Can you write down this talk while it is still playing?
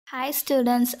Hi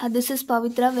students, this is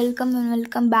Pavitra.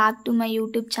 Welcome back to my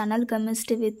YouTube channel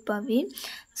Chemistry with Pavi.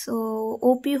 So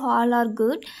hope you all are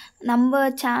good. நம்ம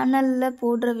சேனலில்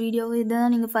போடுற video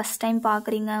இதுதான் நீங்கள் first time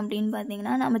பார்க்குறீங்க அப்படின்னு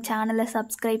பார்த்தீங்கன்னா நம்ம சேனலை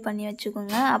சப்ஸ்கிரைப் பண்ணி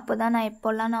வச்சுக்கோங்க. அப்போ தான் நான்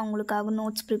எப்போல்லாம் நான் உங்களுக்காக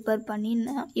நோட்ஸ் ப்ரிப்பேர் பண்ணி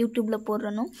நான் யூடியூப்பில்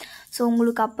போடுறேனோ ஸோ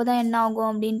உங்களுக்கு அப்போ தான் என்ன ஆகும்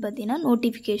அப்படின்னு பார்த்தீங்கன்னா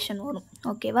நோட்டிஃபிகேஷன் வரும்.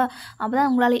 ஓகேவா? அப்போ தான்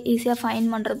உங்களால் ஈஸியாக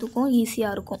ஃபைண்ட் பண்ணுறதுக்கும்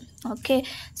ஈஸியாக இருக்கும். ஓகே,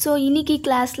 ஸோ இன்றைக்கி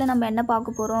கிளாஸில் நம்ம என்ன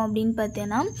பார்க்க போகிறோம் அப்படின்னு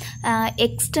பார்த்தீங்கன்னா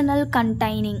external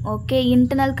containing. Okay,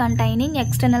 internal containing,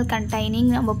 external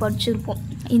containing நம்ம படிச்சிருப்போம்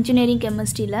இன்ஜினியரிங்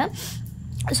கெமிஸ்ட்ரியில்.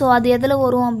 ஸோ அது எதில்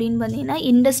வரும் அப்படின்னு பார்த்தீங்கன்னா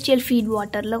இண்டஸ்ட்ரியல் ஃபீட்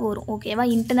வாட்டரில் வரும். ஓகேவா?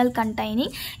 இன்டர்னல்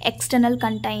கண்டைனிங், எக்ஸ்டர்னல்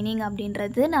கண்டைனிங்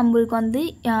அப்படின்றது நம்மளுக்கு வந்து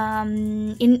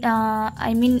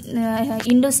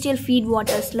இண்டஸ்ட்ரியல் ஃபீட்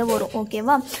வாட்டர்ஸில் வரும்.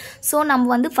 ஓகேவா? ஸோ நம்ம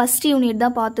வந்து ஃபஸ்ட் யூனிட்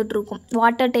தான் பார்த்துட்ருக்கோம்,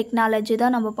 வாட்டர் டெக்னாலஜி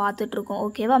தான் நம்ம பார்த்துட்ருக்கோம்.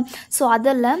 ஓகேவா? ஸோ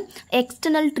அதில்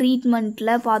எக்ஸ்டர்னல்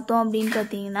ட்ரீட்மெண்ட்டில் பார்த்தோம் அப்படின்னு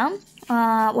பார்த்தீங்கன்னா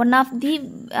ஒன் ஆஃப் தி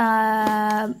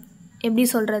எப்படி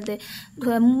சொல்கிறது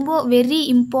ரொம்ப very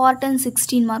important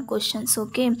 16 mark questions.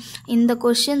 Okay, இந்த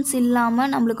கொஷின்ஸ்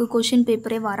இல்லாமல் நம்மளுக்கு கொஷின்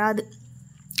பேப்பரே வராது.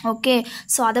 ஓகே,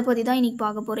 ஸோ அதை பற்றி தான் இன்றைக்கி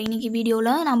பார்க்க போகிறோம். இன்றைக்கி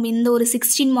வீடியோவில் நம்ம இந்த ஒரு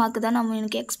 16 மார்க் தான் நம்ம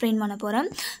எனக்கு எக்ஸ்பிளைன் பண்ண போகிறேன்.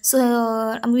 ஸோ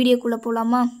நம்ம வீடியோக்குள்ளே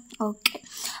போகலாமா? Okay,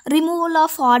 removal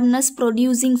of hardness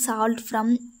producing salt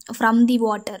from the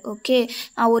water. Okay,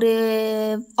 ஒரு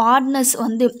ஹார்ட்னஸ்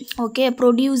வந்து okay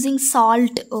producing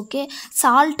salt. Okay,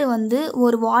 salt வந்து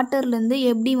ஒரு வாட்டர்லேருந்து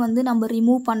எப்படி வந்து நம்ம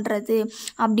ரிமூவ் பண்ணுறது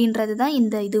அப்படின்றது தான்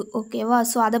இந்த இது. ஓகேவா?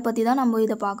 ஸோ அதை பற்றி தான் நம்ம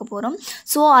இதை பார்க்க போகிறோம்.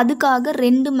 ஸோ அதுக்காக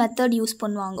 2 மெத்தட் யூஸ்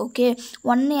பண்ணுவாங்க. ஓகே,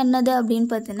 ஒன்று என்னது அப்படின்னு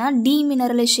பார்த்தீங்கன்னா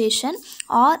டீமினரலைசேஷன்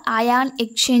R ion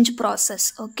exchange process.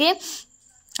 Okay,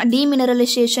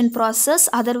 demineralisation process,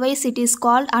 otherwise it is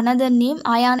called another name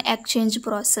ion exchange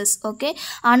process. Okay,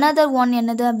 another one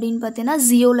என்னது அப்படின்னு பார்த்தீங்கன்னா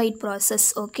zeolite process.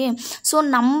 ஓகே, ஸோ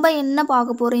நம்ம என்ன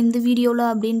பார்க்க போகிறோம் இந்த வீடியோவில்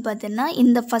அப்படின்னு பார்த்தீங்கன்னா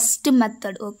இந்த ஃபஸ்ட்டு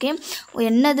மெத்தட். ஓகே,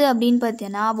 என்னது அப்படின்னு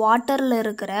பார்த்தீங்கன்னா வாட்டரில்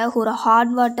இருக்கிற ஒரு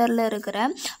ஹார்ட் வாட்டரில் இருக்கிற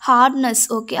hardness.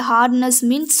 Okay, hardness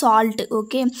means salt.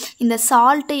 Okay, இந்த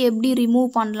சால்ட்டை எப்படி ரிமூவ்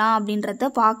பண்ணலாம்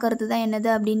அப்படின்றத பார்க்கறது தான்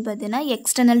என்னது அப்படின்னு பார்த்தீங்கன்னா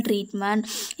எக்ஸ்டர்னல் ட்ரீட்மெண்ட்.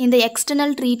 இந்த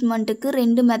எக்ஸ்டர்னல் ட்ரீட்மெண்ட்டுக்கு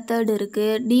 2 மெத்தட்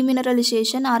இருக்குது,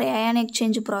 டீமினரலைசேஷன் R ion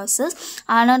exchange process,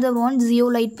 another one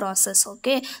zeolite process.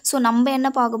 Okay, so நம்ம என்ன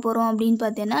பார்க்க போகிறோம் அப்படின்னு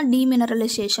பார்த்தீங்கன்னா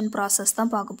டீமினரலைசேஷன் ப்ராசஸ்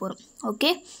தான் பார்க்க போகிறோம். Okay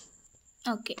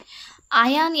okay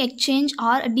ion exchange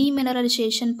R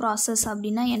டீமினரலைசேஷன் process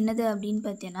அப்படின்னா என்னது அப்படின்னு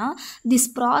பார்த்தீங்கன்னா this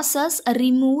process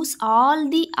removes all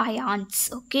the ions.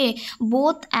 Okay,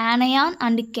 both anion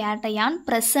and cation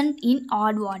present in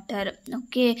hot water.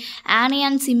 Okay,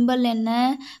 anion simple என்ன?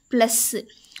 ப்ளஸ்ஸு.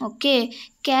 ஓகே,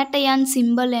 கேட்டயான்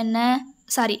சிம்பிள் என்ன?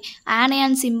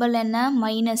 ஆனயான் சிம்பிள் என்ன?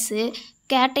 மைனஸு.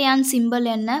 கேட்டயான் சிம்பிள்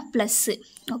என்ன? Plus.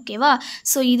 ஓகேவா?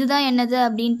 So இதுதான் என்னது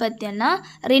அப்படின்னு பார்த்தீங்கன்னா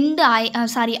 2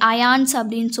 அயான்ஸ்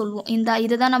அப்படின்னு சொல்லுவோம்.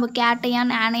 இதை தான் நம்ம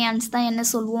கேட்டயான் ஆனயான்ஸ் தான் என்ன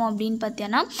சொல்லுவோம் அப்படின்னு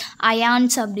பார்த்தீங்கன்னா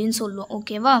அயான்ஸ் அப்படின்னு சொல்லுவோம்.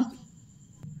 ஓகேவா?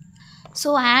 ஸோ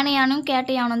ஆனயானும்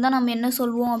கேட்டயானும் தான் நம்ம என்ன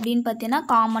சொல்லுவோம் அப்படின்னு பார்த்தீங்கன்னா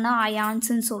காமனாக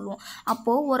அயான்ஸ்ன்னு சொல்லுவோம்.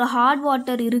 அப்போது ஒரு ஹார்ட்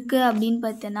வாட்டர் இருக்குது அப்படின்னு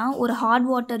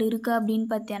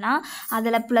பார்த்தீங்கன்னா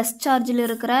அதில் ப்ளஸ் சார்ஜில்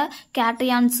இருக்கிற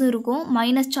கேட்டயான்ஸும் இருக்கும்,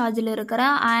 மைனஸ் சார்ஜில் இருக்கிற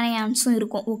ஆனயான்ஸும்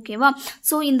இருக்கும். ஓகேவா?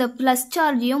 ஸோ இந்த ப்ளஸ்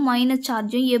சார்ஜையும் மைனஸ்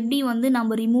சார்ஜையும் எப்படி வந்து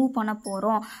நம்ம ரிமூவ் பண்ண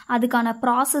போகிறோம், அதுக்கான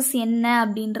ப்ராசஸ் என்ன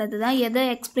அப்படின்றது தான் எதை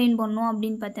எக்ஸ்பிளைன் பண்ணும்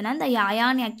அப்படின்னு பார்த்தீங்கன்னா இந்த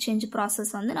அயான் எக்ஸ்சேஞ்ச்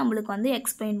ப்ராசஸ் வந்து நம்மளுக்கு வந்து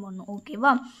எக்ஸ்பிளைன் பண்ணும்.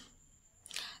 ஓகேவா?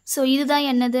 ஸோ இதுதான்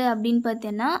என்னது அப்படின்னு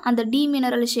பார்த்தீங்கன்னா அந்த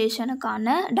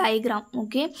டீமினரலைசேஷனுக்கான டயக்ராம்.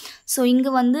 ஓகே, ஸோ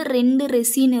இங்கே வந்து 2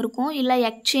 ரெசின் இருக்கும், இல்லை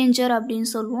எக்ஸ்சேஞ்சர் அப்படின்னு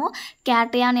சொல்லுவோம்.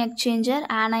 கேட்டயான் எக்ஸ்சேஞ்சர்,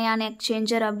 ஆனயான்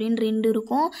எக்ஸ்சேஞ்சர் அப்படின்னு 2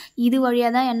 இருக்கும். இது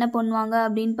வழியாக தான் என்ன பண்ணுவாங்க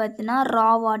அப்படின்னு பார்த்தீங்கன்னா ரா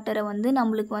வாட்டரை வந்து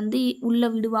நம்மளுக்கு வந்து உள்ளே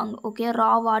விடுவாங்க. ஓகே,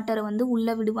 ரா வாட்டரை வந்து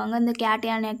உள்ளே விடுவாங்க இந்த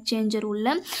கேட்டயான் எக்ஸ்சேஞ்சர்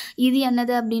உள்ள. இது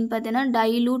என்னது அப்படின்னு பார்த்தீங்கன்னா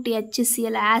dilute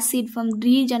HCl acid form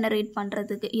regenerate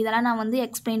பண்ணுறதுக்கு. இதெல்லாம் நான் வந்து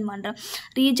எக்ஸ்பிளைன் பண்ணுறேன்.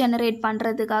 ரீஜெனரேட்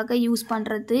பண்ணுறதுக்காக யூஸ்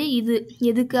பண்ணுறது இது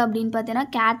எதுக்கு அப்படின்னு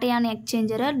பார்த்தீங்கன்னா கேட்டயான்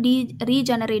எக்ஸ்சேஞ்சரை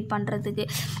ரீஜெனரேட் பண்ணுறதுக்கு.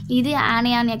 இது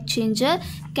ஆனயான் எக்ஸ்சேஞ்சர்.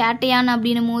 கேட்டயான்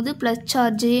அப்படின்னும் போது ப்ளஸ்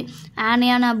சார்ஜு,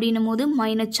 ஆனயான் அப்படின்னும் போது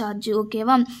மைனஸ் சார்ஜு.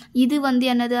 ஓகேவா? இது வந்து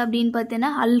என்னது அப்படின்னு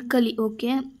பார்த்தீங்கன்னா alkali.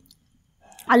 Okay,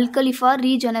 alkali for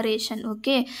regeneration.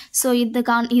 Okay, so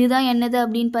இதுதான் என்னது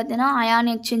அப்படின்னு பார்த்தீங்கன்னா அயான்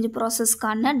எக்ஸ்சேஞ்ச்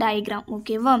ப்ராசஸ்க்கான டயக்ராம்.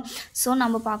 ஓகேவா? ஸோ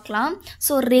நம்ம பார்க்கலாம்.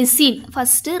 ஸோ ரெசின்,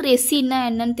 ஃபஸ்ட்டு ரெசின்னா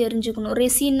என்னன்னு தெரிஞ்சுக்கணும்.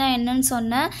 ரெசின்னா என்னன்னு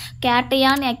சொன்ன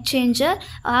கேட்டயான் எக்ஸ்சேஞ்சர்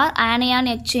ஆர் ஆனயான்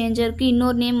எக்ஸ்சேஞ்சருக்கு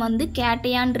இன்னொரு நேம் வந்து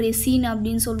கேட்டயான் ரெசின்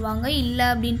அப்படின்னு சொல்லுவாங்க, இல்லை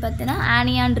அப்படின்னு பார்த்தீங்கன்னா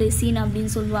ஆனயான் ரெசின்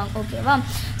அப்படின்னு சொல்லுவாங்க. ஓகேவா?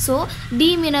 So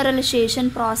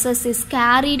டீமினரலைசேஷன் process is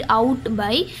carried out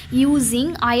by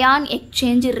using ion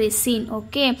exchange resin. Okay,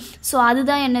 okay so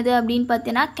அதுதான் என்னது அப்படின்னு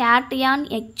பார்த்தீங்கன்னா cation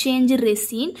exchange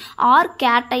resin R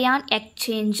cation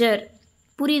exchanger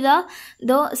புரியுதா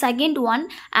தோ second one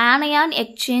ஆனையான்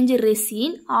exchange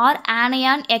resin R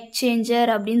ஆனையான்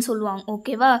exchanger அப்படின்னு சொல்லுவாங்க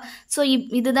ஓகேவா ஸோ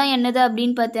இதுதான் என்னது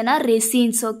அப்படின்னு பார்த்தீங்கன்னா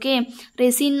ரெசின்ஸ் ஓகே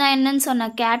ரெசின்னா என்னன்னு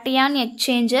சொன்னால் cation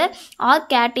exchanger R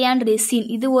cation resin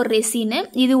இது ஒரு ரெசின்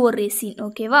இது ஒரு ரெசின்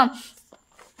ஓகேவா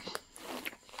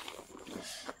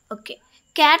ஓகே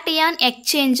கேட்டையான்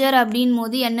எக்ஸ்சேஞ்சர் அப்படின்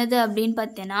போது என்னது அப்படின்னு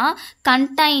பார்த்தீங்கன்னா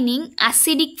containing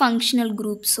acidic functional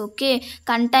groups okay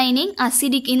containing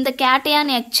acidic இந்த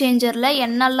கேட்டையான் எக்ஸ்சேஞ்சரில்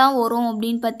என்னெல்லாம் வரும்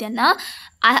அப்படின்னு பார்த்தீங்கன்னா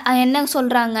என்ன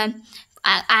சொல்கிறாங்க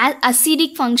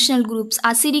அசிடிக்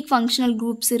ஃபங்க்ஷனல்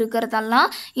குரூப்ஸ் இருக்கிறதெல்லாம்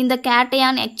இந்த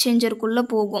கேட்டையான் எக்ஸ்சேஞ்சருக்குள்ளே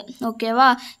போகும் ஓகேவா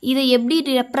இதை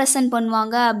எப்படி ரெப்ரசன்ட்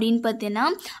பண்ணுவாங்க அப்படின்னு பார்த்தீங்கன்னா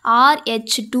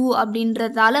RH2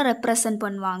 அப்படின்றதால ரெப்ரசன்ட்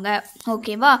பண்ணுவாங்க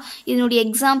ஓகேவா இதனுடைய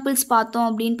எக்ஸாம்பிள்ஸ் பார்த்தோம்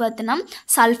அப்படின்னு பார்த்தீங்கன்னா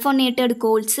சல்ஃபோனேட்டட்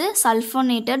goals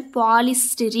சல்ஃபோனேட்டட்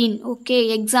polystyrene okay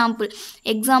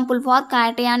example for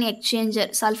cation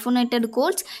exchanger சல்ஃபோனேட்டட்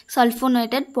goals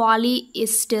சல்ஃபோனேட்டட்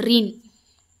polystyrene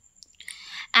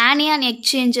anion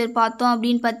exchanger பார்த்தோம்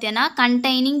அப்படின்னு பார்த்தீங்கன்னா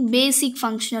கண்டைனிங் பேசிக்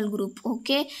functional group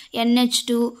okay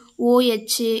NH2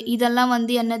 OH இதெல்லாம்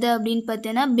வந்து என்னது அப்படின்னு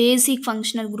பார்த்தீங்கன்னா பேசிக்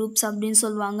ஃபங்க்ஷனல் குரூப்ஸ் அப்படின்னு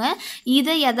சொல்லுவாங்க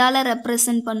இதை எதால்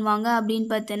ரெப்ரசன்ட் பண்ணுவாங்க அப்படின்னு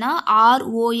பார்த்தீங்கன்னா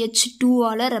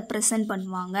ROH2ஆல் ரெப்ரசன்ட்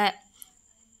பண்ணுவாங்க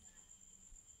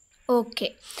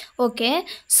ஓகே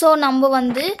ஸோ நம்ம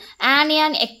வந்து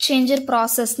ஆனியான் எக்ஸ்சேஞ்சர்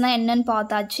ப்ராசஸ்னால் என்னன்னு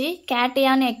பார்த்தாச்சு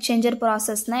கேட்டையான் எக்ஸ்சேஞ்சர்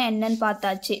ப்ராசஸ்னால் என்னன்னு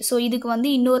பார்த்தாச்சு ஸோ இதுக்கு வந்து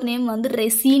இன்னொரு நேம் வந்து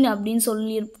ரெசின் அப்படின்னு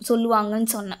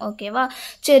சொல்லுவாங்கன்னு சொன்னேன் ஓகேவா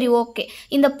சரி ஓகே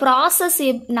இந்த ப்ராசஸ்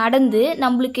நடந்து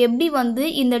நம்மளுக்கு எப்படி வந்து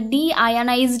இந்த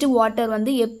டீஅயனைஸ்டு வாட்டர்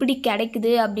வந்து எப்படி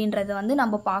கிடைக்குது அப்படின்றத வந்து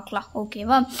நம்ம பார்க்கலாம்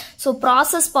ஓகேவா ஸோ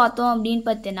ப்ராசஸ் பார்த்தோம் அப்படின்னு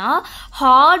பார்த்தீங்கன்னா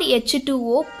heart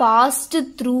H2O past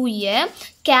through a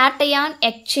cation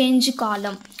exchange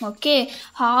column okay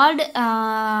hard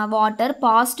water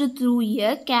passed through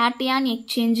a cation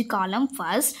exchange column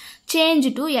first change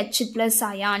to H plus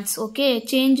ions okay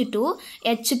change to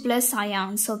H plus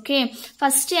ions okay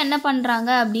first என்ன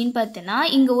பண்றாங்க அப்படினு பார்த்தேனா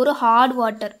இங்க ஒரு hard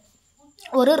water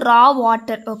ஒரு raw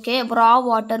water okay raw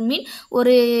water mean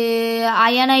ஒரு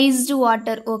ionized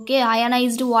water okay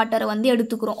ionized water வந்து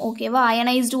எடுத்துக்கிறோம் ஓகேவா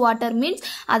ionized water means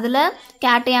அதுல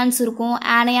cations இருக்கும்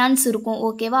anions இருக்கும்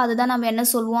ஓகேவா அதுதான் நம்ம என்ன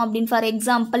சொல்வோம் அப்படிን for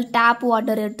example tap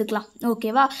water எடுத்துக்கலாம்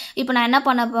ஓகேவா இப்போ நான் என்ன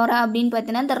பண்ண போறேன் அப்படினு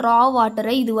பார்த்தேனா இந்த raw water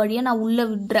இது வழியா நான் உள்ள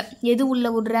விடுறேன் எது உள்ள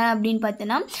விடுறேன் அப்படினு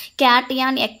பார்த்தேனா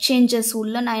cation exchanges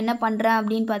உள்ள நான் என்ன பண்றேன்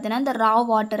அப்படினு பார்த்தேனா இந்த raw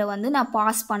water வந்து நான்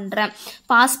பாஸ்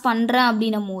பண்றேன்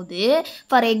அப்படினும்போது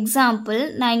for example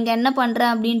நான் இங்க என்ன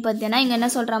பண்றேன் அப்படினு பார்த்தேனா இங்க என்ன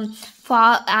சொல்றேன்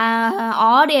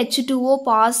odd H2O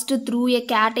passed through a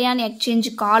cation exchange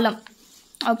column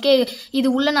okay இது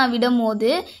உள்ள நான் விடும்போது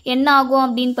என்ன ஆகும்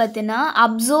அப்படினு பார்த்தேனா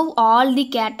absorb all the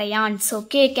cations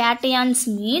okay cations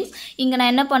means இங்க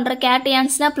நான் என்ன பண்றேன்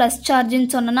cationsனா plus charge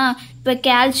ன்னு சொன்னனா இப்போ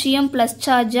calcium plus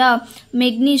charge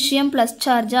magnesium plus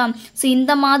charge so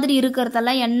இந்த மாதிரி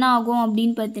இருக்குறதெல்லாம் என்ன ஆகும்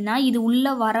அப்படினு பார்த்தீனா இது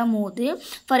உள்ள வரும்போது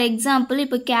for example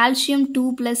இப்போ calcium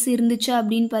 2+ இருந்துச்சு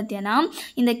அப்படினு பார்த்தீனா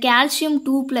இந்த calcium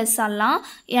 2+ எல்லாம்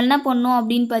என்ன பண்ணும்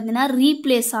அப்படினு பார்த்தீனா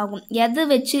ரீப்ளேஸ் ஆகும் எதை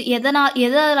வெச்சு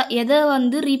எதை வந்து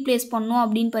ரீப்ளேஸ் பண்ணும்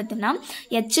அப்படினு பார்த்தீனா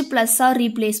H+ ஆ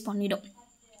ரீப்ளேஸ் பண்ணிடும்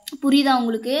புரியுதா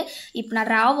உங்களுக்கு இப்போ நான்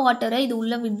raw water இது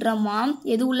உள்ள விடுறேமா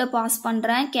எது உள்ள பாஸ்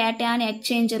பண்றேன் cation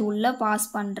exchanger உள்ள பாஸ்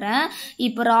பண்றேன்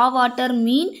இப்போ raw water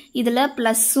மீன் இதுல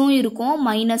பிளஸும் இருக்கும்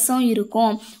மைனஸும்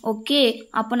இருக்கும் ஓகே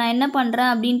அப்ப நான் என்ன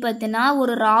பண்றேன் அப்படினு பார்த்தேனா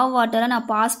ஒரு raw water நான்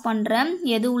பாஸ் பண்றேன்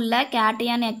எது உள்ள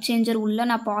cation exchanger உள்ள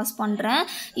நான் பாஸ் பண்றேன்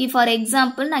for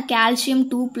example நான் calcium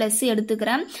 2+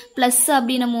 எடுத்துக்கிறேன் பிளஸ்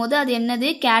அப்படினும்போது அது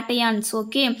என்னது cations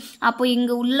ஓகே அப்போ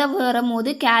இங்க உள்ள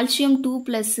வரும்போது calcium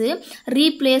 2+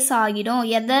 ரீப்ளேஸ் ஆகிடும்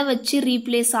எதை வச்சு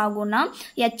ரீப்ளேஸ் ஆகும்னா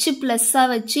H+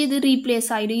 வச்சு இது ரீப்ளேஸ்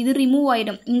ஆயிடும் இது ரிமூவ்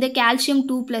ஆயிடும் இந்த calcium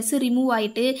 2+ ரிமூவ்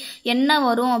ஆயிட்டு என்ன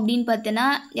வரும் அப்படினு பார்த்தேனா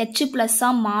H+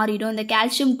 ஆ மாறிடும் இந்த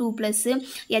calcium 2+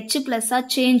 H+ ஆ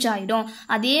சேஞ்ச் ஆயிடும்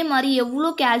அதே மாதிரி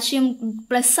எவ்வளவு calcium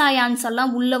plus ions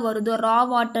எல்லாம் உள்ள வருதோ raw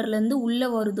waterல இருந்து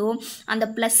உள்ள வருதோ அந்த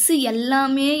பிளஸ்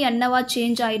எல்லாமே என்னவா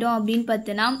சேஞ்ச் ஆயிடும் அப்படினு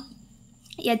பார்த்தேனா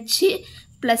H+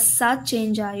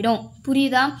 சேஞ்ச் ஆயிடும்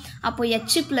புரியுதா அப்போ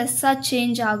H+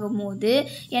 சேஞ்ச் ஆகும்போது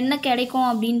என்ன கிடைக்கும்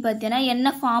அப்படினு பார்த்தேனா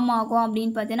என்ன ஃபார்ம் ஆகும்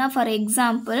அப்படினு பார்த்தேனா for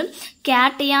example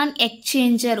cation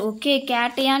exchanger okay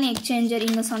cation exchanger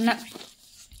இங்க சொன்ன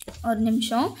ஒரு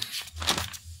நிமிஷம்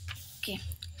ஓகே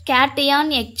cation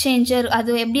exchanger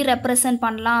அது எப்படி ரெப்ரசன்ட்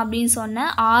பண்ணலாம் அப்படினு சொன்ன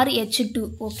RH2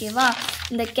 ஓகேவா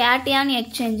இந்த கேட்டையான்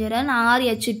எக்ஸ்சேஞ்சரை நான்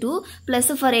RH2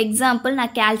 ப்ளஸ் ஃபார் எக்ஸாம்பிள்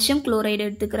நான் கால்சியம் குளோரைடு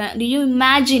எடுத்துக்கிறேன். டு யூ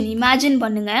இமேஜின்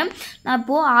பண்ணுங்கள். நான்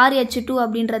இப்போது RH2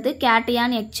 அப்படின்றது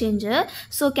cation exchanger.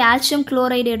 So calcium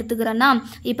chloride எடுத்துக்கிறேன்னா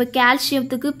இப்போ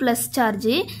கால்சியத்துக்கு ப்ளஸ்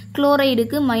சார்ஜ்,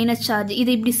 குளோரைடுக்கு மைனஸ் சார்ஜ்.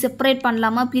 இது இப்படி செப்பரேட்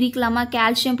பண்ணலாமா, பிரிக்கலாமா?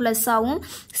 கால்சியம் ப்ளஸ் ஆகும்,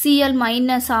 Cl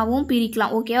மைனஸ் ஆகும்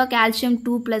பிரிக்கலாம். ஓகேவா? கால்சியம்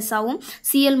 2 ப்ளஸ் ஆகும்,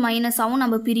 Cl மைனஸ் ஆகும்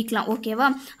நம்ம பிரிக்கலாம். ஓகேவா?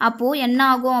 அப்போது என்ன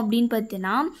ஆகும் அப்படின்னு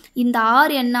பார்த்தீங்கன்னா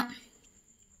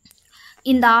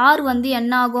இந்த R வந்து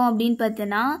என்ன ஆகும் அப்படின்னு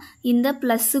பார்த்தீங்கன்னா இந்த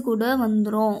ப்ளஸ்ஸு கூட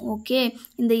வந்துடும். ஓகே,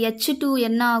 இந்த H2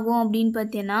 என்ன ஆகும் அப்படின்னு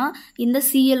பார்த்தீங்கன்னா இந்த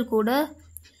Cl கூட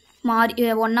மாறி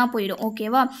ஒன்றா போயிடும்.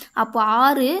 ஓகேவா? அப்போ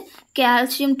R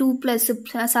calcium 2 plus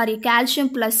calcium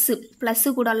plus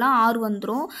கூடலாம் R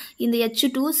வந்துடும். இந்த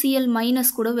H2 Cl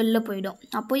மைனஸ் கூட வெளில போயிடும்.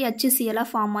 அப்போ HCl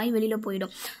ஃபார்ம் ஆகி வெளியில்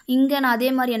போயிடும். இங்கே நான் அதே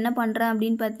மாதிரி என்ன பண்ணுறேன்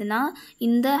அப்படின்னு பார்த்தீங்கன்னா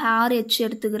இந்த RH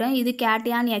எடுத்துக்கிறேன். இது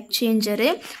கேட்டையான் எக்ஸ்சேஞ்சரு.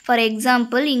 ஃபார்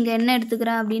எக்ஸாம்பிள் இங்கே என்ன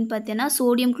எடுத்துக்கிறேன் அப்படின்னு பார்த்தீங்கன்னா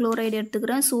சோடியம் குளோரைடு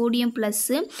எடுத்துக்கிறேன். சோடியம்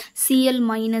ப்ளஸ்ஸு, Cl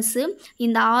மைனஸு,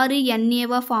 இந்த R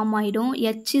NAவாக ஃபார்ம் ஆகிடும்,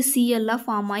 HCl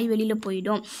ஃபார்ம் ஆகி வெளியில்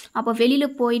போயிடும். அப்போ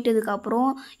வெளியில் போயிட்டதுக்கப்புறம்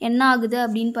என்ன ஆகுது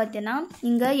அப்படின்னு பார்த்தீங்கன்னா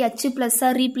இங்கே H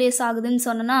ப்ளஸ்ஸாக ரீப்ளேஸ் ஆகுதுன்னு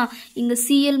சொன்னோன்னா இங்கே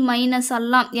Cl மைனஸ்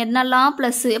எல்லாம் என்னெல்லாம்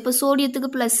ப்ளஸ்ஸு, இப்போ சோடியத்துக்கு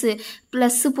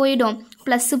ப்ளஸ்ஸு போயிடும்,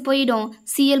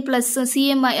 Cl ப்ளஸ்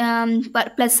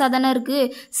ப்ளஸ்ஸாக தானே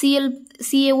இருக்குது,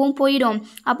 Caவும் போயிடும்.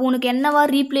 அப்போ உனக்கு என்னவா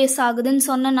ரீப்ளேஸ் ஆகுதுன்னு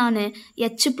சொன்னேன் நான்,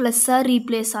 H ப்ளஸ்ஸாக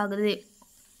ரீப்ளேஸ் ஆகுது.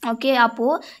 ஓகே,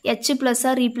 அப்போது H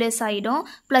ப்ளஸ்ஸாக ரீப்ளேஸ் ஆகிடும்.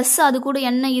 ப்ளஸ் அது கூட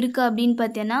என்ன இருக்குது அப்படின்னு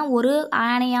பார்த்தீங்கன்னா ஒரு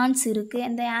ஆனியான்ஸ் இருக்குது.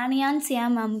 இந்த ஆனியான்ஸ்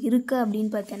ஏன் மேம் இருக்குது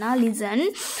அப்படின்னு பார்த்தீங்கன்னா லிசன்.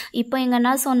 இப்போ இங்கே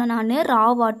என்ன சொன்னேன் நான், ரா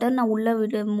வாட்டர் நான் உள்ளே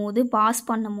விடும் போது பாஸ்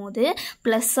பண்ணும் போது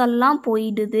ப்ளஸ் எல்லாம்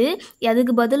போயிடுது.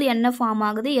 அதுக்கு பதில் என்ன ஃபார்ம்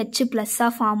ஆகுது, H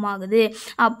ப்ளஸ்ஸாக ஃபார்ம் ஆகுது.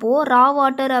 அப்போது ரா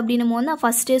வாட்டர் அப்படின்னும் போது நான்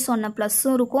ஃபஸ்ட்டே சொன்னேன்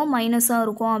ப்ளஸ்ஸும் இருக்கும் மைனஸும்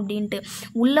இருக்கும் அப்படின்ட்டு.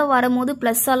 உள்ளே வரும்போது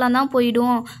ப்ளஸ் எல்லாம் தான்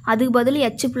போயிடும், அதுக்கு பதில்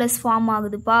H ப்ளஸ் ஃபார்ம்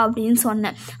ஆகுதுப்பா அப்படின்னு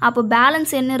சொன்னேன். அப்போ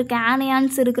பேலன்ஸ் என்ன இருக்கு,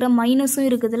 ஆனியான்ஸ் இருக்கிற மைனஸும்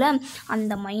இருக்குதுல்ல,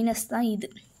 அந்த மைனஸ் தான் இது.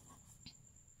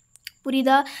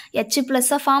 புரியுதா? H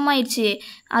ப்ளஸ்ஸாக ஃபார்ம் ஆயிடுச்சு,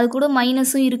 அது கூட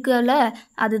மைனஸும் இருக்குல்ல,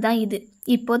 அதுதான் இது.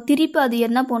 இப்போ திருப்பி அது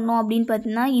என்ன பண்ணும் அப்படின்னு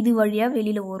பார்த்தீங்கன்னா இது வழியாக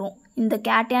வெளியில் வரும். இந்த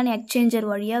கேட்டையான் எக்ஸ்சேஞ்சர்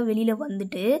வழியாக வெளியில்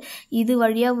வந்துட்டு இது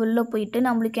வழியாக உள்ளே போயிட்டு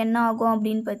நம்மளுக்கு என்ன ஆகும்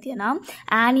அப்படின்னு பார்த்தீங்கன்னா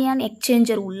ஆனியான்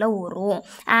எக்ஸ்சேஞ்சர் உள்ளே வரும்.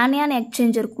 ஆனியான்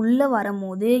எக்ஸ்சேஞ்சருக்குள்ளே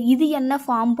வரும்போது இது என்ன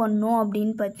ஃபார்ம் பண்ணும்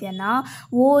அப்படின்னு பார்த்தீங்கன்னா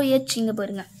OH, இங்கே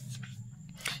பாருங்கள்,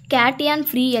 cation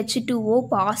free H2O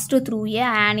passed through a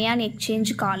anion exchange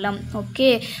column. Okay,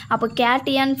 அப்போ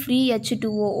cation free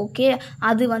H2O ஓகே,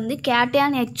 அது வந்து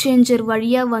cation exchanger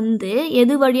வழியாக வந்து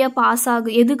எது வழியாக பாஸ்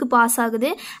ஆகுது, எதுக்கு பாஸ்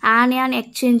ஆகுது, anion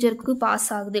exchangerக்கு பாஸ்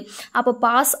ஆகுது. அப்போ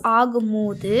பாஸ்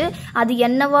ஆகும்போது அது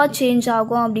என்னவா சேஞ்ச்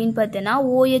ஆகும் அப்படின்னு பார்த்தீங்கன்னா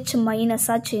OH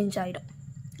மைனஸாக சேஞ்ச் ஆகிடும்.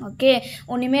 ஓகே,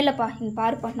 ஒன்றுமே இல்லைப்பா, இங்கே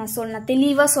பாருப்பா, நான்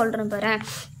தெளிவாக சொல்கிறேன் பாரு.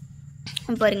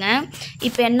 பாருங்க,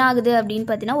 இப்போ என்ன ஆகுது அப்படின்னு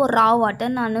பார்த்தீங்கன்னா ஒரு ரா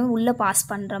வாட்டர் நான் உள்ளே பாஸ்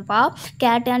பண்ணுறேன்ப்பா.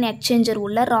 கேட்டையான் எக்ஸ்சேஞ்சர்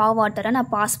உள்ள ரா வாட்டரை நான்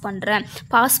பாஸ் பண்ணுறேன்.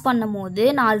 பாஸ் பண்ணும் போது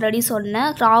நான் ஆல்ரெடி சொன்னேன்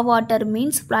ரா வாட்டர்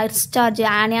மீன்ஸ் ப்ளஸ் சார்ஜ்,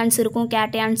 ஆனியான்ஸ் இருக்கும்,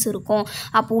 கேட்டையான்ஸ் இருக்கும்.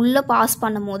 அப்போ உள்ளே பாஸ்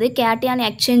பண்ணும் போது கேட்டையான்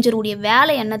எக்ஸ்சேஞ்சருடைய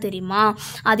வேலை என்ன தெரியுமா,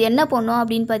 அது என்ன பண்ணும்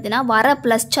அப்படின்னு பார்த்தீங்கன்னா வர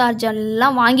ப்ளஸ் சார்ஜ்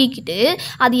எல்லாம் வாங்கிக்கிட்டு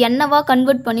அது என்னவா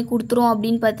கன்வெர்ட் பண்ணி கொடுத்துரும்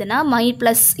அப்படின்னு பார்த்தீங்கன்னா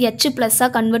H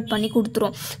ப்ளஸ்ஸாக கன்வெர்ட் பண்ணி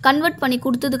கொடுத்துரும். கன்வெர்ட் பண்ணி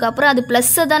கொடுத்ததுக்கப்புறம் அது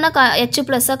ப்ளஸ்ஸை தானே H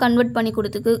ப்ளஸ்ஸாக கன்வெர்ட் பண்ணி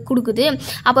கொடுக்குது.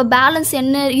 அப்போ பேலன்ஸ்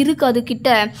என்ன இருக்குது, அதுக்கிட்ட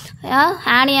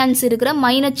ஆனியான்ஸ் இருக்கிற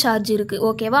மைனஸ் சார்ஜ் இருக்குது.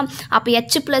 ஓகேவா? அப்போ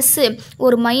H ப்ளஸ்ஸு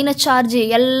ஒரு மைனஸ் சார்ஜ்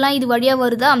எல்லாம் இது வழியாக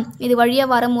வருதா, இது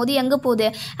வழியாக வரும்போது எங்கே போகுது,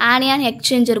 ஆனியான்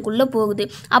எக்ஸ்சேஞ்சருக்குள்ளே போகுது.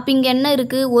 அப்போ இங்கே என்ன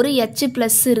இருக்குது, ஒரு H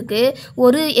ப்ளஸ் இருக்குது,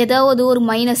 ஒரு ஏதாவது ஒரு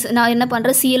மைனஸ், நான் என்ன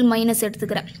பண்ணுறேன் Cl மைனஸ்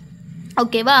எடுத்துக்கிறேன்.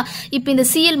 ஓகேவா? இப்போ இந்த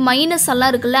Cl மைனஸ் எல்லாம்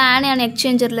இருக்குல்ல, ஆனியான்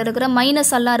எக்ஸ்சேஞ்சரில் இருக்கிற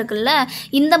மைனஸ் எல்லாம் இருக்குல்ல,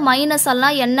 இந்த மைனஸ்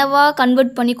எல்லாம் என்னவா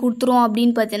கன்வெர்ட் பண்ணி கொடுத்துரும்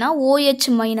அப்படின்னு பார்த்தீங்கன்னா OH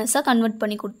மைனஸாக கன்வெர்ட்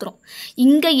பண்ணி கொடுத்துரும்.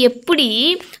 இங்கே எப்படி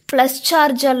ப்ளஸ்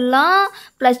சார்ஜ் எல்லாம்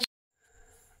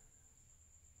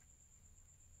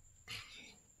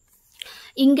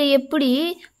இங்கே எப்படி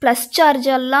ப்ளஸ் சார்ஜ்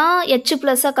எல்லாம் H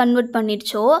ப்ளஸ்ஸாக கன்வெர்ட்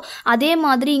பண்ணிடுச்சோ அதே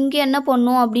மாதிரி இங்கே என்ன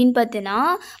பண்ணும் அப்படின்னு பார்த்தீங்கன்னா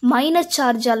மைனஸ்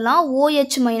சார்ஜ் எல்லாம்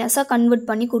OH மைனஸாக கன்வெர்ட்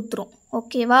பண்ணி கொடுத்துரும்.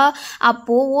 ஓகேவா?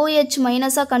 அப்போது OH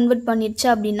மைனஸாக கன்வெர்ட் பண்ணிடுச்சு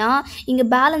அப்படின்னா இங்கே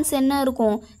பேலன்ஸ் என்ன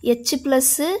இருக்கும், H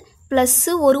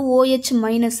ப்ளஸ்ஸு ஒரு OH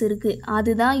மைனஸ் இருக்குது,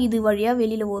 அதுதான் இது வழியாக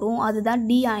வெளியில் வரும், அதுதான்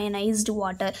டீஅயனைஸ்டு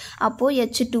வாட்டர். அப்போது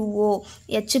H2O,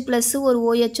 H ப்ளஸ்ஸு ஒரு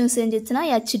OHம் செஞ்சிச்சுன்னா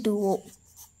H2O.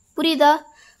 புரியுதா?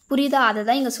 புரியுதா? அதை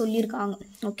தான் இங்கே சொல்லியிருக்காங்க.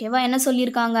 ஓகேவா? என்ன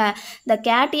சொல்லியிருக்காங்க? த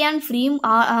கேட்டையான் ஃப்ரீம்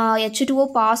H2O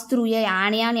பாஸ் த்ரூ ஏ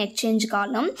ஆனியான் எக்ஸ்சேஞ்ச்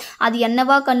காலம். அது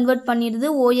என்னவா கன்வெர்ட் பண்ணிடுது?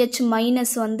 OH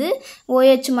மைனஸ் வந்து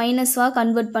OH மைனஸாக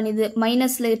கன்வெர்ட் பண்ணிடுது.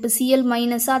 மைனஸில் இப்போ Cl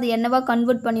மைனஸாக அது என்னவா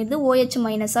கன்வெர்ட் பண்ணிடுது? OH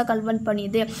மைனஸாக கன்வெர்ட்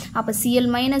பண்ணிடுது. அப்போ Cl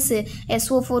மைனஸு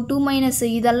SO4 2 மைனஸு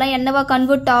இதெல்லாம் என்னவா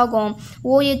கன்வெர்ட் ஆகும்?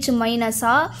 OH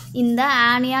மைனஸாக இந்த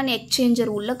ஆனியான்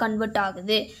எக்ஸ்சேஞ்சர் உள்ள கன்வெர்ட்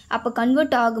ஆகுது. அப்போ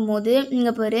கன்வெர்ட் ஆகும்போது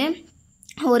இங்கே பாரு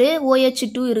ஒரு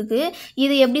OH2 இருக்குது.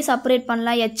 இது எப்படி செப்பரேட்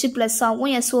பண்ணலாம்? H+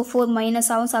 ஆகவும் SO4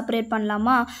 மைனஸாகவும் செப்பரேட்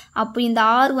பண்ணலாமா? அப்போ இந்த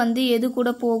R வந்து எது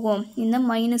கூட போகும்? இந்த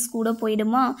மைனஸ் கூட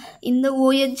போயிடுமா? இந்த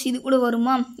OH இது கூட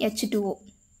வருமா? H2O.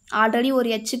 ஆல்ரெடி ஒரு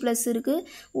H+ இருக்குது,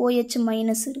 OH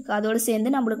மைனஸ் இருக்குது, அதோடு சேர்ந்து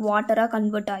நம்மளுக்கு வாட்டராக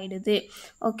கன்வெர்ட் ஆகிடுது.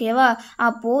 ஓகேவா?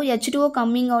 அப்போது H2O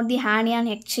coming out the anion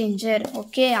exchanger.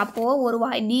 Okay, அப்போது ஒரு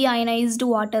டீஅயனைஸ்டு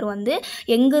வாட்டர் வந்து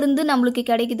எங்கேருந்து நம்மளுக்கு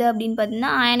கிடைக்குது அப்படின்னு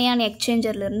பார்த்தீங்கன்னா ஆனியான்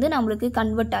எக்ஸ்சேஞ்சர்லேருந்து நம்மளுக்கு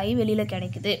கன்வெர்ட் ஆகி வெளியில்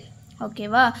கிடைக்குது.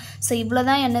 ஓகேவா? ஸோ இவ்வளோ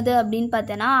தான் என்னது அப்படின்னு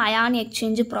பார்த்தோன்னா ion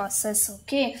exchange process.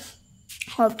 Okay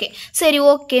okay சரி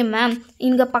ஓகே மேம்.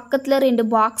 இங்கே பக்கத்தில் 2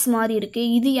 பாக்ஸ் மாதிரி இருக்குது.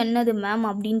 இது என்னது மேம்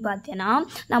அப்படின்னு பார்த்தீங்கன்னா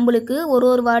நம்மளுக்கு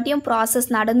ஒரு வாட்டியும் ப்ராசஸ்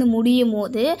நடந்து முடியும்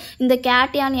போது இந்த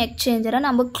கேட்டையான் எக்ஸ்சேஞ்சரை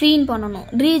நம்ம க்ளீன் பண்ணணும்,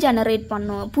 ரீஜெனரேட்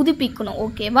பண்ணணும், புதுப்பிக்கணும்.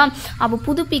 ஓகேவா? அப்போ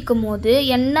புதுப்பிக்கும் போது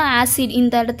என்ன ஆசிட்,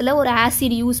 இந்த இடத்துல ஒரு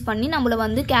ஆசிட் யூஸ் பண்ணி நம்மளை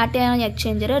வந்து கேட்டையான்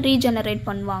எக்ஸ்சேஞ்சரை ரீஜெனரேட்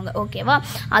பண்ணுவாங்க. ஓகேவா?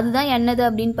 அதுதான் என்னது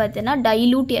அப்படின்னு பார்த்தீங்கன்னா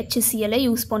டைலூட் HCl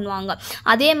யூஸ் பண்ணுவாங்க.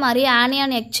 அதே மாதிரி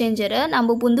ஆனியான் எக்ஸ்சேஞ்சரை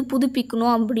நம்ம வந்து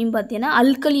புதுப்பிக்கணும் அப்படின்னு பார்த்தீங்கன்னா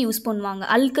அல்கலி யூஸ் பண்ணுவாங்க.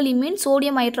 அல்கலி மீன்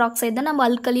சோடியம் ஹைட்ராக்சைடு தான் நம்ம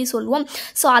அல்கலி சொல்லுவோம்.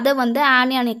 ஸோ அதை வந்து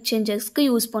ஆனியான் எக்ஸ்சேஞ்சர்ஸ்க்கு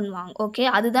யூஸ் பண்ணுவாங்க. ஓகே,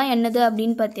 அதுதான் என்னது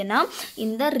அப்படின்னு பார்த்தீங்கன்னா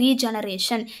இந்த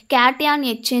regeneration. Cation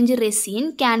exchange resin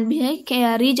can be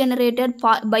regenerated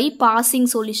by passing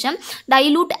solution.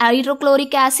 Dilute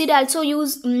hydrochloric acid also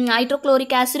use,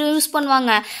 hydrochloric ஆசிடும் use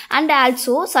பண்ணுவாங்க அண்ட்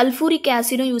ஆல்சோ சல்ஃபூரிக்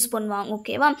ஆசிடும் யூஸ் பண்ணுவாங்க.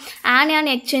 ஓகேவா?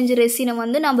 ஆனியான் எக்ஸ்சேஞ்ச் ரெசினை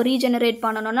வந்து நம்ம ரீஜெனரேட்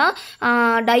பண்ணணும்னா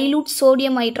டைலூட்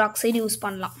சோடியம் ஹைட்ராக்சைடு யூஸ்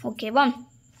பண்ணலாம். ஓகேவா?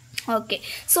 ஓகே,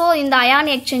 ஸோ இந்த அயான்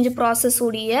எக்ஸ்சேஞ்ச் ப்ராசஸ்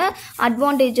உடைய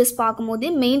அட்வான்டேஜஸ் பார்க்கும்போது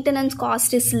maintenance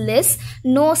cost is less,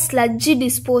 no sludge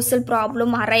disposal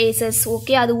problem arises.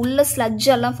 Okay, அது உள்ள ஸ்லட்ஜ்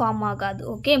எல்லாம் ஃபார்ம் ஆகாது.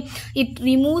 Okay, it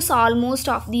removes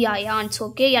almost of the ions.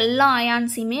 Okay, எல்லா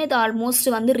அயான்ஸையுமே இது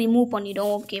ஆல்மோஸ்ட் வந்து ரிமூவ்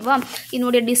பண்ணிடும். ஓகேவா?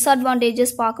 இதனுடைய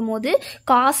டிஸ்அட்வான்டேஜஸ் பார்க்கும்போது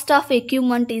cost of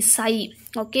equipment is high.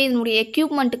 Okay, இதனுடைய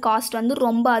எக்யூப்மெண்ட் காஸ்ட் வந்து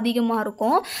ரொம்ப அதிகமாக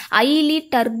இருக்கும். Highly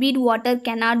டர்பீட் water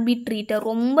cannot be treated.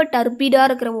 ரொம்ப டர்பீடாக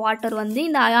இருக்கிற வாட்டர் வந்து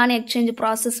இந்த அயான் எக்ஸ்சேஞ்ச்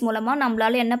ப்ராசஸ் மூலமாக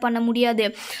நம்மளால் என்ன பண்ண முடியாது?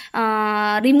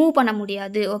 ரிமூவ் பண்ண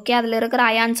முடியாது. ஓகே, அதில் இருக்கிற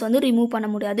அயான்ஸ் வந்து ரிமூவ் பண்ண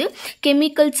முடியாது.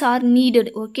 Chemicals R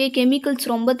needed. Okay,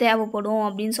 chemicals ரொம்ப தேவைப்படும்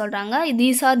அப்படின்னு சொல்கிறாங்க.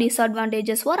 These are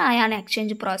disadvantages for ion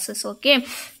exchange process. Okay,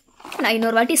 நான்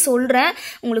இன்னொரு வாட்டி சொல்கிறேன்,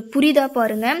 உங்களுக்கு புரியுதா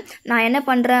பாருங்கள். நான் என்ன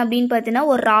பண்ணுறேன் அப்படின்னு பார்த்தீங்கன்னா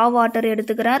ஒரு ரா வாட்டர்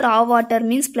எடுத்துக்கிறேன். ரா வாட்டர்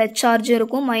மீன்ஸ் ப்ளஸ் சார்ஜும்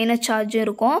இருக்கும் மைனஸ் சார்ஜும்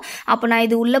இருக்கும். அப்போ நான்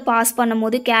இது உள்ளே பாஸ் பண்ணும்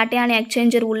போது கேட்டையான்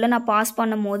எக்ஸ்சேஞ்சர் உள்ளே நான் பாஸ்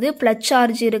பண்ணும் போது ப்ளஸ்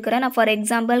சார்ஜ் இருக்கிறேன். நான் ஃபார்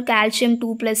எக்ஸாம்பிள் கால்சியம்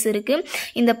 2+ இருக்குது.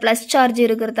 இந்த ப்ளஸ் சார்ஜ்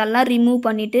இருக்கிறதெல்லாம் ரிமூவ்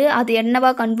பண்ணிவிட்டு அது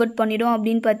என்னவா கன்வெர்ட் பண்ணிடும்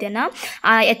அப்படின்னு பார்த்தீங்கன்னா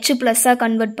H+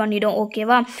 கன்வெர்ட் பண்ணிடும்.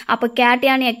 ஓகேவா? அப்போ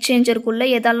கேட்டையான் எக்ஸ்சேஞ்சருக்குள்ளே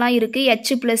எதெல்லாம் இருக்குது?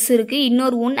 H+ இருக்குது,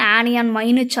 இன்னொரு ஆனியான்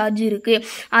மைனஸ் சார்ஜ் இருக்குது.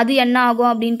 அது என்ன ஆகும்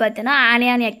அப்படின்னு பார்த்தீங்கன்னா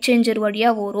ஆனியான் எக்ஸ்சேஞ்சர்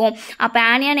வழியாக வரும். அப்போ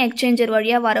ஆனியான் எக்ஸ்சேஞ்சர்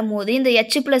வழியாக வரும்போது இந்த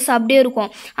H+ அப்படியே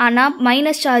இருக்கும். ஆனால்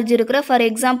மைனஸ் சார்ஜ் இருக்கிற ஃபார்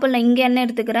எக்ஸாம்பிள் நான் இங்கே என்ன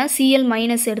எடுத்துக்கிறேன்? Cl-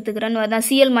 எடுத்துக்கிறேன்னு தான்.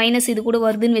 Cl- இது கூட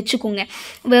வருதுன்னு வச்சுக்கோங்க.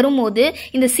 வரும்போது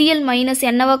இந்த Cl-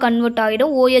 என்னவா கன்வெர்ட்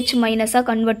ஆகிடும்? OH-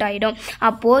 கன்வெர்ட் ஆகிடும்.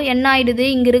 அப்போது என்ன ஆகிடுது?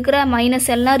 இங்கே இருக்கிற மைனஸ்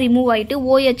எல்லாம் ரிமூவ் ஆகிட்டு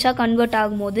OH கன்வெர்ட்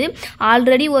ஆகும்போது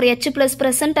ஆல்ரெடி ஒரு H+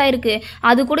 ப்ரெசென்ட் ஆயிருக்கு,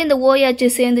 அது கூட இந்த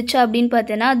OH சேர்ந்துச்சு அப்படின்னு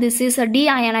பார்த்தீங்கன்னா this is a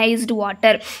டீஅயனைஸ்டு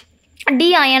water.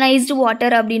 டீஅயனைஸ்டு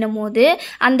water அப்படின்னும் போது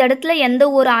அந்த இடத்துல எந்த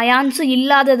ஒரு அயான்ஸும்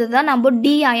இல்லாதது தான் நம்ம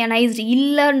டீஅயனைஸ்டு,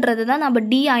 இல்லைன்றது தான் நம்ம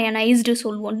டீஅயனைஸ்டு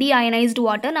சொல்லுவோம். டீஅயனைஸ்டு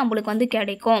வாட்டர் நம்மளுக்கு வந்து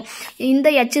கிடைக்கும். இந்த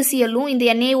HCl-ம் இந்த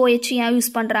NaOH ஏன்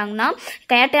யூஸ் பண்ணுறாங்கன்னா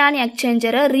கேட்டையான்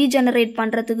எக்ஸ்சேஞ்சரை ரீஜெனரேட்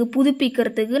பண்ணுறதுக்கு,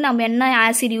 புதுப்பிக்கிறதுக்கு நம்ம என்ன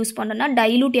ஆசிட் யூஸ் பண்ணுறோம்னா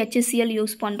டைலூட் HCl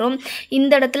யூஸ் பண்ணுறோம்.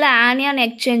 இந்த இடத்துல ஆனியான்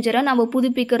எக்ஸ்சேஞ்சரை நம்ம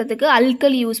புதுப்பிக்கிறதுக்கு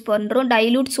அல்கலி யூஸ் பண்ணுறோம்,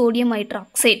 dilute sodium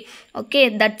hydroxide. Okay,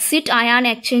 that's it ion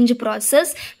exchange process.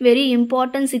 Very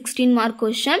important 16 mark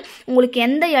question. உங்களுக்கு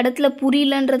எந்த இடத்துல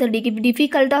புரியலன்றதை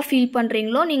டிஃபிகல்ட்டாக ஃபீல்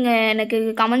பண்ணுறீங்களோ நீங்கள் எனக்கு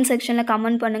கமெண்ட் செக்ஷனில்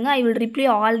கமெண்ட் பண்ணுங்கள். I will reply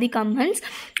all the comments.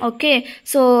 Okay,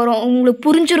 so உங்களுக்கு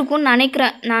புரிஞ்சிருக்கும்னு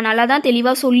நினைக்கிறேன். நான் நல்லா தான்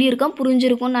தெளிவாக சொல்லியிருக்கேன்,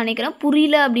 புரிஞ்சிருக்கும்னு நினைக்கிறேன்.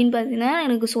 புரியல அப்படின்னு பார்த்தீங்கன்னா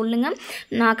எனக்கு சொல்லுங்கள்,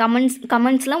 நான்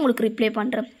கமெண்ட்ஸில் உங்களுக்கு ரிப்ளை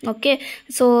பண்ணுறேன். ஓகே,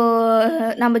 ஸோ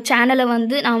நம்ம சேனலை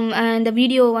வந்து இந்த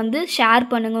வீடியோவை வந்து ஷேர்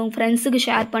பண்ணுங்கள், உங்கள் ஃப்ரெண்ட்ஸுக்கு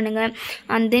ஷேர் பண்ணுங்கள்,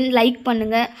 அண்ட் தென் லைக்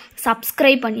பண்ணுங்கள்,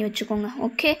 சப்ஸ்கிரைப் பண்ணி வச்சுக்கோங்க.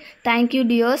 Okay, thank you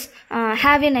tears.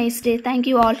 Have a nice day.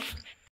 Thank you all.